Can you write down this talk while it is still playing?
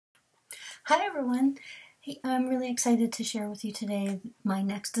Hi everyone! Hey, I'm really excited to share with you today my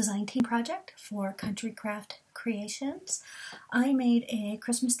next design team project for Country Craft Creations. I made a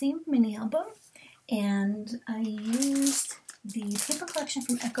Christmas themed mini album and I used the paper collection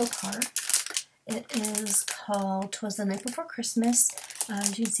from Echo Park. It is called 'Twas the Night Before Christmas.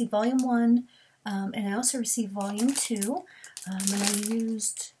 As you can see, Volume 1, and I also received Volume 2, and I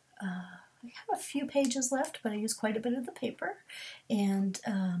used I have a few pages left, but I used quite a bit of the paper, and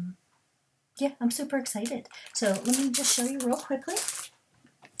yeah, I'm super excited. So let me just show you real quickly.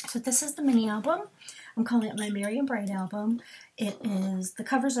 So this is the mini album. I'm calling it my Merry and Bright album. The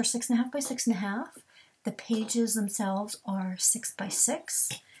covers are 6.5 by 6.5. The pages themselves are 6 by 6.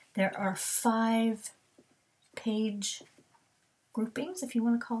 There are 5 page groupings, if you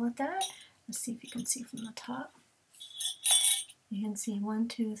want to call it that. Let's see if you can see from the top. You can see 1,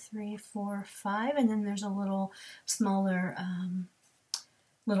 2, 3, 4, 5, and then there's a little smaller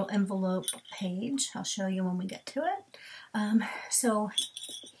little envelope page. I'll show you when we get to it. So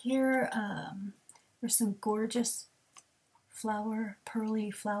here there's some gorgeous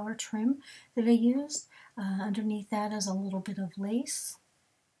pearly flower trim that I used. Underneath that is a little bit of lace,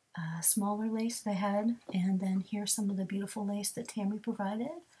 smaller lace that I had, and then here's some of the beautiful lace that Tammy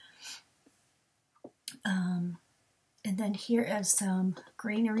provided. And then here is some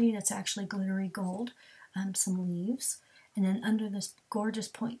greenery that's actually glittery gold, some leaves. And then under this gorgeous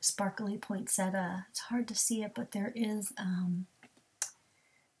sparkly poinsettia, it's hard to see it, but there is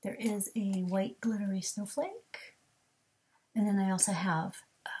a white glittery snowflake. And then I also have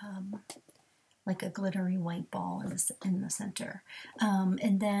like a glittery white ball in the center.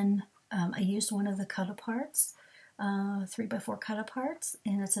 And then I used one of the cut-aparts, 3x4 cut-aparts,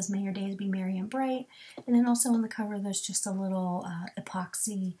 and it says, "May your days be merry and bright." And then also on the cover, there's just a little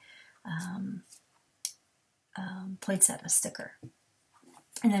epoxy poinsettia sticker.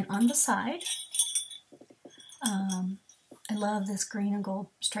 And then on the side, I love this green and gold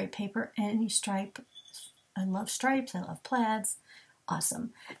striped paper. Any stripe, I love stripes, I love plaids,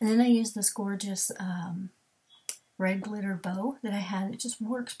 awesome. And then I use this gorgeous red glitter bow that I had. It just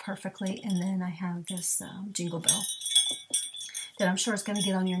works perfectly. And then I have this jingle bell that I'm sure is going to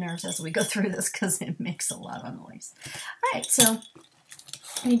get on your nerves as we go through this because it makes a lot of noise. All right, so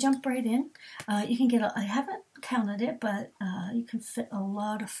you jump right in. You can get, I haven't counted it, but you can fit a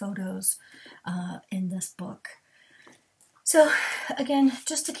lot of photos in this book. So again,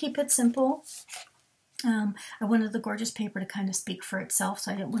 just to keep it simple, I wanted the gorgeous paper to kind of speak for itself,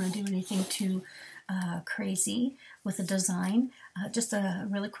 so I didn't want to do anything too crazy with the design. Just a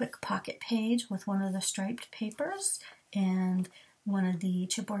really quick pocket page with one of the striped papers and one of the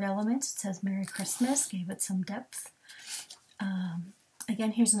chipboard elements. It says Merry Christmas, gave it some depth.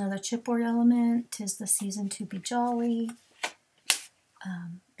 Again, here's another chipboard element. 'Tis the season to be jolly.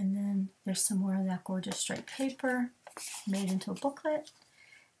 And then there's some more of that gorgeous striped paper made into a booklet.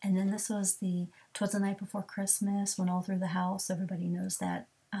 And then this was the 'Twas the Night Before Christmas, went all through the house. Everybody knows that.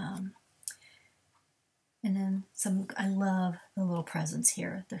 And then I love the little presents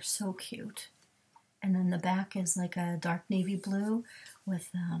here. They're so cute. And then the back is like a dark navy blue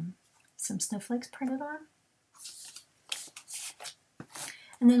with some snowflakes printed on.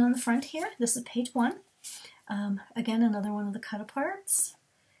 And then on the front here, this is page 1. Again, another one of the cut-aparts.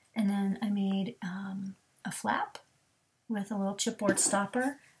 And then I made a flap with a little chipboard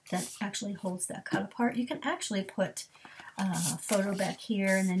stopper that actually holds that cut-apart. You can actually put a photo back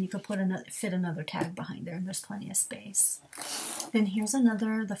here, and then you could fit another tag behind there, and there's plenty of space. Then here's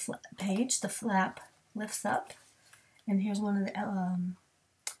another, page. The flap lifts up, and here's one of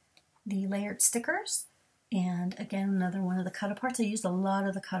the layered stickers. And again, another one of the cut-aparts. I used a lot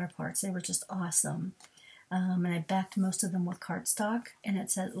of the cut-aparts. They were just awesome. And I backed most of them with cardstock, and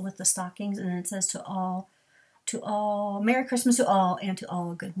it says with the stockings, and it says to all, Merry Christmas to all, and to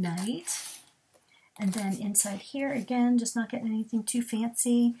all a good night. And then inside here, again, just not getting anything too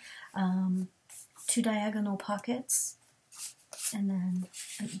fancy. 2 diagonal pockets, and then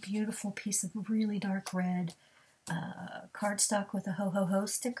a beautiful piece of really dark red cardstock with a ho ho ho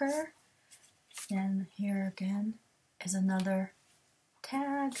sticker. And here again is another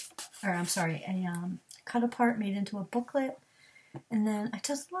tag, or I'm sorry, a cut-apart made into a booklet. And then I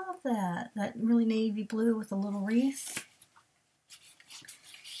just love that really navy blue with a little wreath.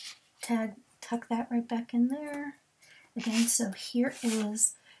 Tuck that right back in there. Again, so here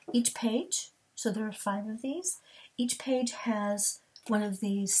is each page. So there are 5 of these. Each page has one of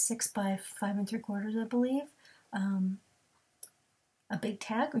these 6 by 5 3/4, I believe. A big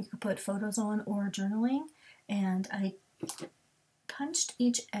tag where you could put photos on or journaling. And I punched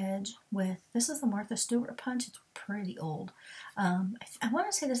each edge with, this is the Martha Stewart punch. It's pretty old. I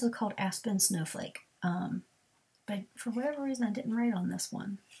want to say this is called Aspen Snowflake, but for whatever reason I didn't write on this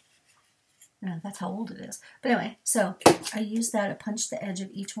one. No, that's how old it is. But anyway, so I used that to punch the edge of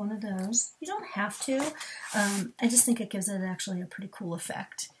each one of those. You don't have to. I just think it gives it actually a pretty cool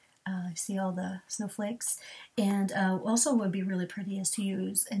effect. See all the snowflakes. And also would be really pretty is to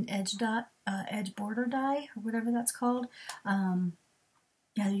use an edge border die, or whatever that's called.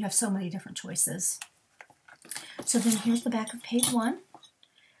 Yeah, you have so many different choices. So then here's the back of page 1.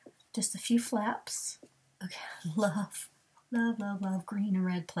 Just a few flaps. Okay, love green and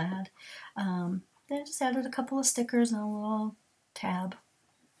red plaid. Then I just added a couple of stickers and a little tab.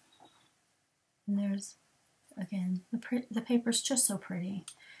 And there's, again, the paper's just so pretty.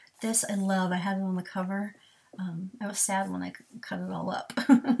 This I love. I had it on the cover. I was sad when I cut it all up.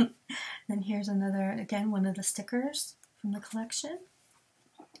 Then here's another, again, one of the stickers from the collection.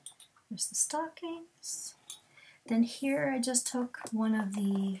 There's the stockings. Then here I just took one of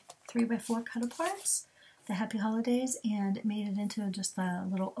the 3x4 cut-aparts, the Happy Holidays, and made it into just a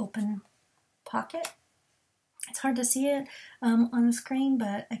little open pocket. It's hard to see it on the screen,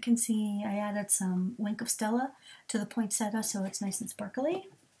 but I can see I added some Wink of Stella to the poinsettia so it's nice and sparkly.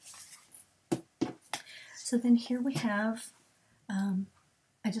 So then here we have,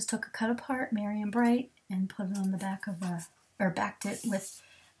 I just took a cut apart Merry and Bright and put it on the back of backed it with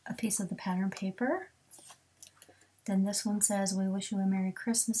a piece of the pattern paper. Then this one says, we wish you a Merry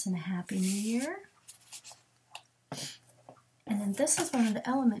Christmas and a Happy New Year. And then this is one of the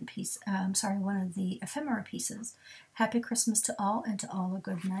one of the ephemera pieces. Happy Christmas to all, and to all a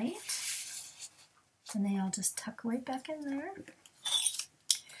good night. And they all just tuck right back in there.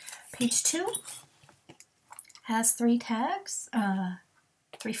 Page 2 has 3 tags,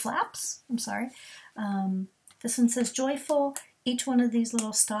 3 flaps, I'm sorry. This one says joyful. Each one of these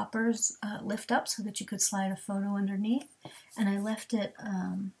little stoppers lift up so that you could slide a photo underneath. And I left it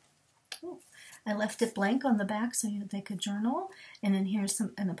blank on the back so they could journal. And then here's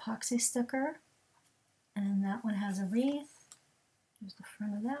an epoxy sticker. And that one has a wreath. Here's the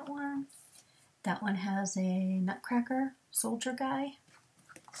front of that one. That one has a nutcracker soldier guy.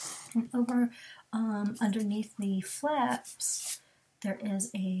 And over underneath the flaps, there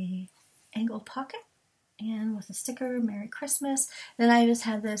is a angled pocket. And with a sticker, Merry Christmas. Then I just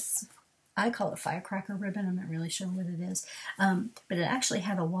had this, I call it firecracker ribbon. I'm not really sure what it is. But it actually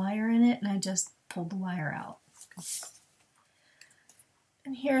had a wire in it, and I just pulled the wire out.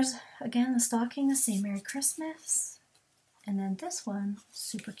 And here's, again, the stocking to say Merry Christmas. And then this one,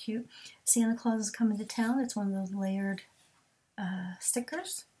 super cute. Santa Claus is coming to town. It's one of those layered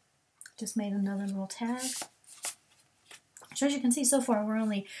stickers. Just made another little tag. So as you can see so far, we're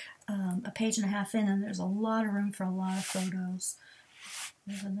only a page and a half in, and there's a lot of room for a lot of photos.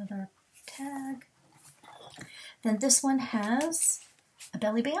 There's another tag. Then this one has a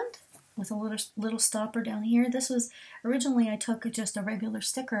belly band with a little stopper down here. This was, originally I took just a regular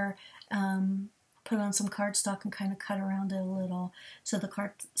sticker, put on some cardstock and kind of cut around it a little so the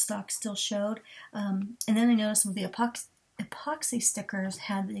cardstock still showed. And then I noticed with the epoxy stickers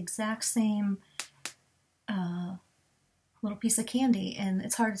had the exact same little piece of candy, and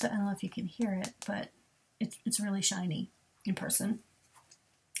it's hard to, I don't know if you can hear it, but it's really shiny in person.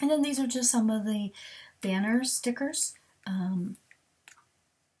 And then these are just some of the banner stickers. And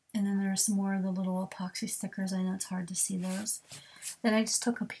then there are some more of the little epoxy stickers. I know it's hard to see those. Then I just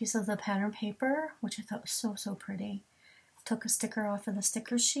took a piece of the pattern paper, which I thought was so, so pretty. Took a sticker off of the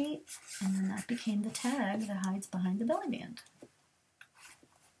sticker sheet, and then that became the tag that hides behind the belly band.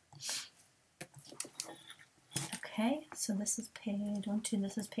 Okay, so this is page 1, 2,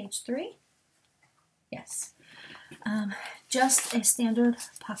 this is page 3. Yes. Just a standard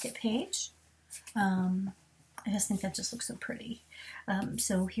pocket page. I just think that just looks so pretty.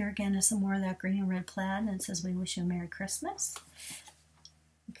 So here again is some more of that green and red plaid, and it says we wish you a Merry Christmas.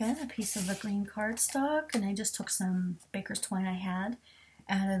 Again, a piece of the green cardstock, and I just took some baker's twine I had,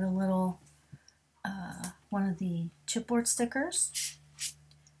 added a little, one of the chipboard stickers.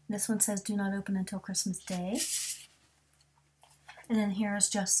 This one says do not open until Christmas Day. And then here's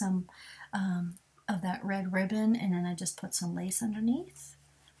just some of that red ribbon, and then I just put some lace underneath.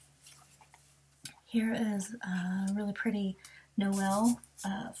 Here is a really pretty Noel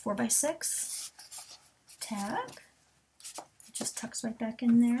 4x6 tag. It just tucks right back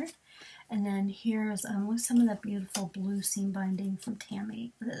in there. And then here's some of that beautiful blue seam binding from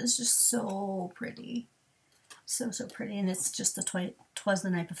Tammy. That is just so pretty. So, so pretty. And it's just the 'Twas the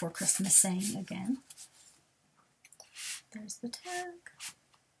Night Before Christmas saying again. There's the tag.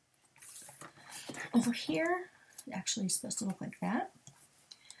 Over here, actually supposed to look like that.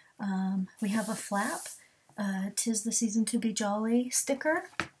 We have a flap, 'Tis the Season to Be Jolly sticker.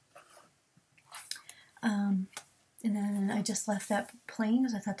 And then I just left that plain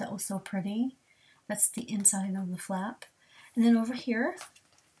because I thought that was so pretty. That's the inside of the flap. And then over here,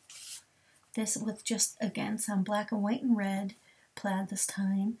 this with just, again, some black and white and red plaid this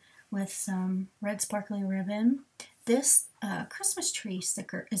time with some red sparkly ribbon. This Christmas tree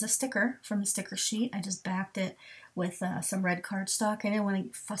sticker is a sticker from the sticker sheet. I just backed it with some red cardstock. I didn't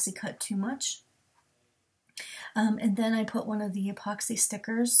want to fussy cut too much. And then I put one of the epoxy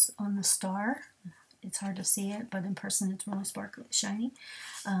stickers on the star. It's hard to see it, but in person it's really sparkly, shiny.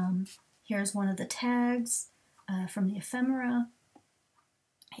 Here's one of the tags from the ephemera.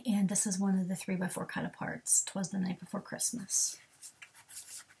 And this is one of the 3x4 cut-aparts. 'Twas the Night Before Christmas.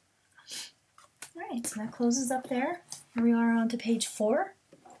 Alright, so that closes up there. Here we are on to page 4.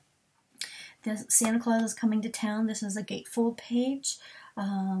 The Santa Claus is Coming to Town. This is a gatefold page.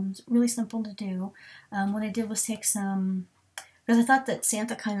 It's really simple to do. What I did was take some, because I thought that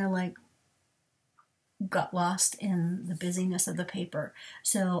Santa kind of like got lost in the busyness of the paper.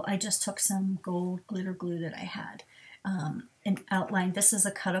 So I just took some gold glitter glue that I had and outlined. This is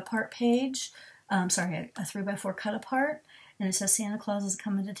a cut-apart page. Sorry, a 3x4 cut-apart. And it says Santa Claus is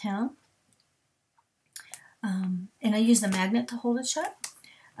Coming to Town. And I used a magnet to hold it shut.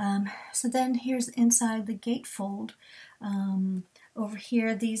 So then here's inside the gatefold. Over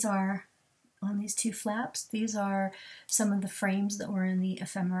here, these are, on these two flaps, these are some of the frames that were in the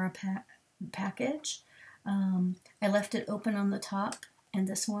ephemera package. I left it open on the top, and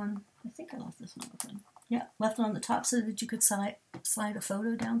this one, I think I left this one open. Yeah, left it on the top so that you could slide a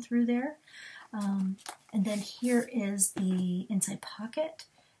photo down through there. And then here is the inside pocket,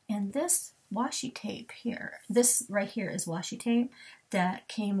 and this washi tape here, this right here is washi tape that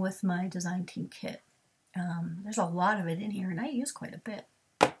came with my design team kit. There's a lot of it in here, and I use quite a bit.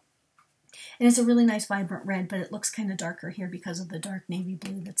 And it's a really nice vibrant red, but it looks kind of darker here because of the dark navy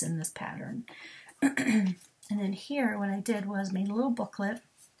blue that's in this pattern. And then here, what I did was made a little booklet.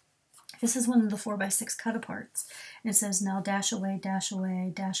 This is one of the 4x6 cut-aparts. And it says, now dash away, dash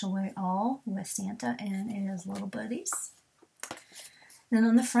away, dash away all with Santa and his little buddies. Then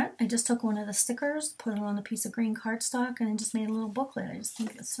on the front, I just took one of the stickers, put it on a piece of green cardstock, and I just made a little booklet. I just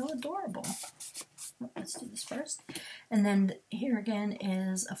think it's so adorable. Oh, let's do this first. And then here again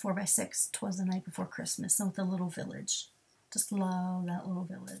is a 4x6, 'Twas the Night Before Christmas, and with a little village. Just love that little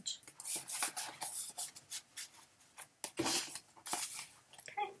village.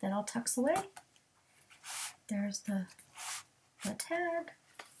 Okay, that all tucks away. There's the tag.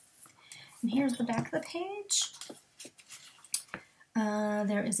 And here's the back of the page.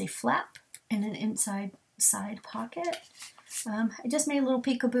 There is a flap and an inside side pocket. I just made a little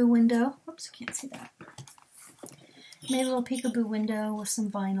peekaboo window. Whoops, can't see that. Made a little peekaboo window with some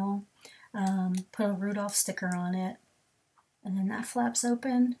vinyl. Put a Rudolph sticker on it. And then that flaps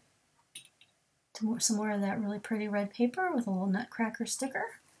open to some more of that really pretty red paper with a little nutcracker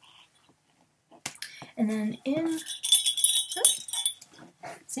sticker. And then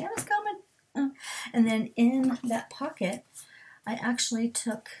Santa's coming. And then in that pocket, I actually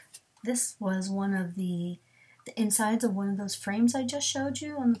took, this was one of the insides of one of those frames I just showed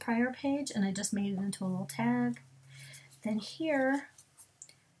you on the prior page, and I just made it into a little tag. Then here,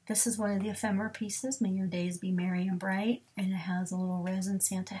 this is one of the ephemera pieces, May Your Days Be Merry and Bright, and it has a little resin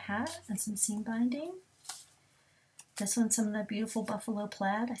Santa hat and some seam binding. This one's some of that beautiful buffalo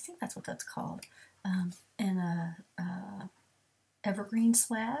plaid, I think that's what that's called, and a evergreen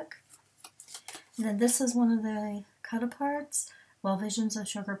swag. And then this is one of the cut-aparts, While Visions of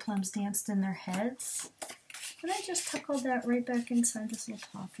Sugar Plums Danced in Their Heads. And I just tuck all that right back inside this little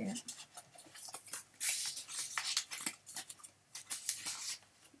pocket.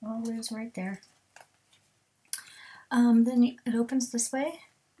 All lives right there. Then it opens this way.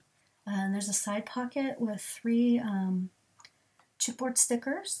 And there's a side pocket with 3 chipboard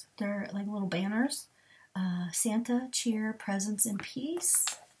stickers. They're like little banners. Santa, Cheer, Presents, and Peace.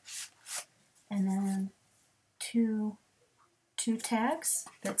 And then two tags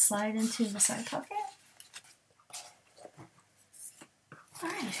that slide into the side pocket.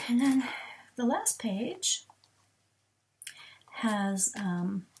 Alright, and then the last page has,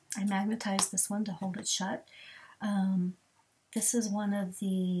 I magnetized this one to hold it shut. This is one of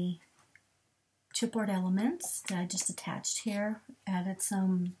the chipboard elements that I just attached here. Added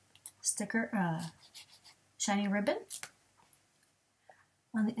some sticker, shiny ribbon.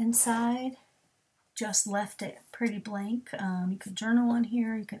 On the inside, just left it pretty blank. You could journal on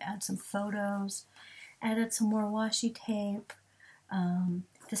here, you could add some photos, added some more washi tape.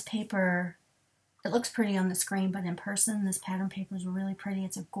 This paper It looks pretty on the screen, but in person, this pattern paper is really pretty.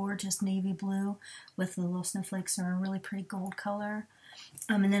 It's a gorgeous navy blue with the little snowflakes are a really pretty gold color.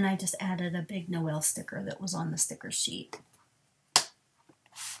 And then I just added a big Noel sticker that was on the sticker sheet.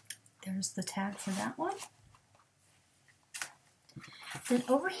 There's the tag for that one. Then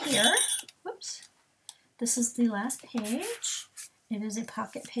over here, whoops, this is the last page. It is a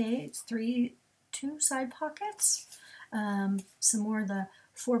pocket page, two side pockets. Some more of the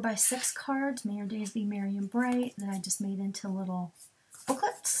 4x6 cards, May Your Days Be Merry and Bright, that I just made into little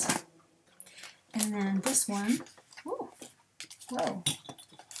booklets. And then this one, ooh, whoa.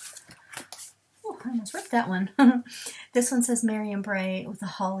 Ooh, I almost ripped that one. This one says Merry and Bright with the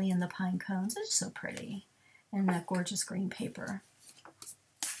holly and the pine cones. It's so pretty. And that gorgeous green paper.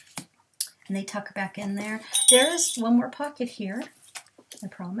 And they tuck back in there. There is one more pocket here, I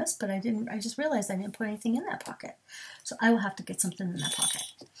promise, but I just realized I didn't put anything in that pocket. So I will have to get something in that pocket.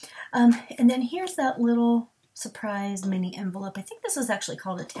 And then here's that little surprise mini envelope. I think this is actually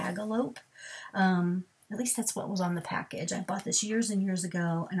called a tag-elope. At least that's what was on the package. I bought this years and years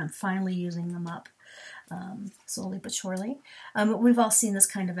ago, and I'm finally using them up slowly but surely. We've all seen this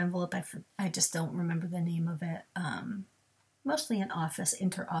kind of envelope. I just don't remember the name of it. Mostly in office,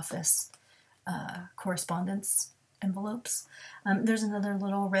 inter-office correspondence envelopes. There's another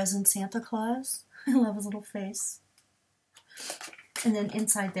little resin Santa Claus. I love his little face. And then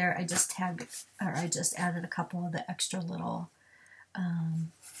inside there, I just added a couple of the extra little,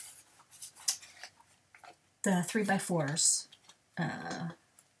 the 3x4s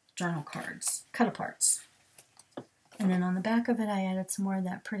journal cards, cut-aparts. And then on the back of it, I added some more of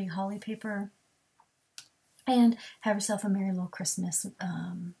that pretty holly paper. And Have Yourself a Merry Little Christmas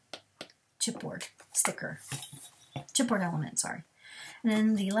chipboard sticker. Chipboard element, sorry. And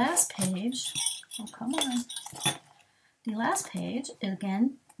then the last page, oh come on. The last page,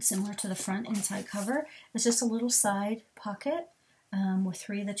 again, similar to the front inside cover, is just a little side pocket with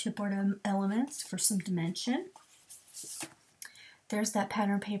 3 of the chipboard elements for some dimension. There's that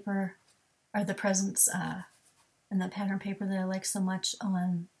pattern paper, or the presents, and that pattern paper that I like so much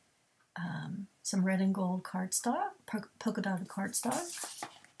on some red and gold cardstock, polka dotted cardstock.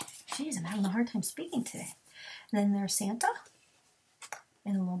 Jeez, I'm having a hard time speaking today. And then there's Santa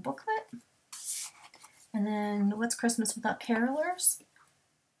in a little booklet. And then What's Christmas Without Carolers?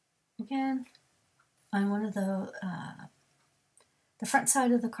 Again, on one of the front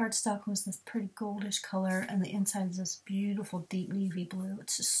side of the cardstock was this pretty goldish color, and the inside is this beautiful deep navy blue.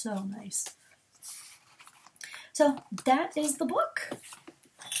 It's just so nice. So that is the book.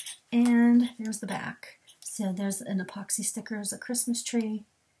 And there's the back. So there's an epoxy sticker as a Christmas tree,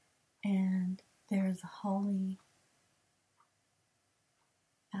 and there's the holly.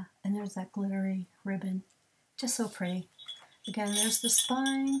 Yeah, and there's that glittery ribbon. Just so pretty. Again, there's the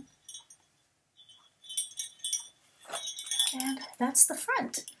spine. And that's the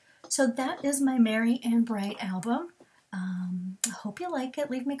front. So that is my Merry and Bright album. I hope you like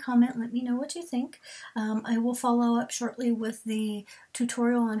it. Leave me a comment. Let me know what you think. I will follow up shortly with the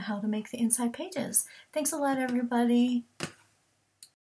tutorial on how to make the inside pages. Thanks a lot, everybody.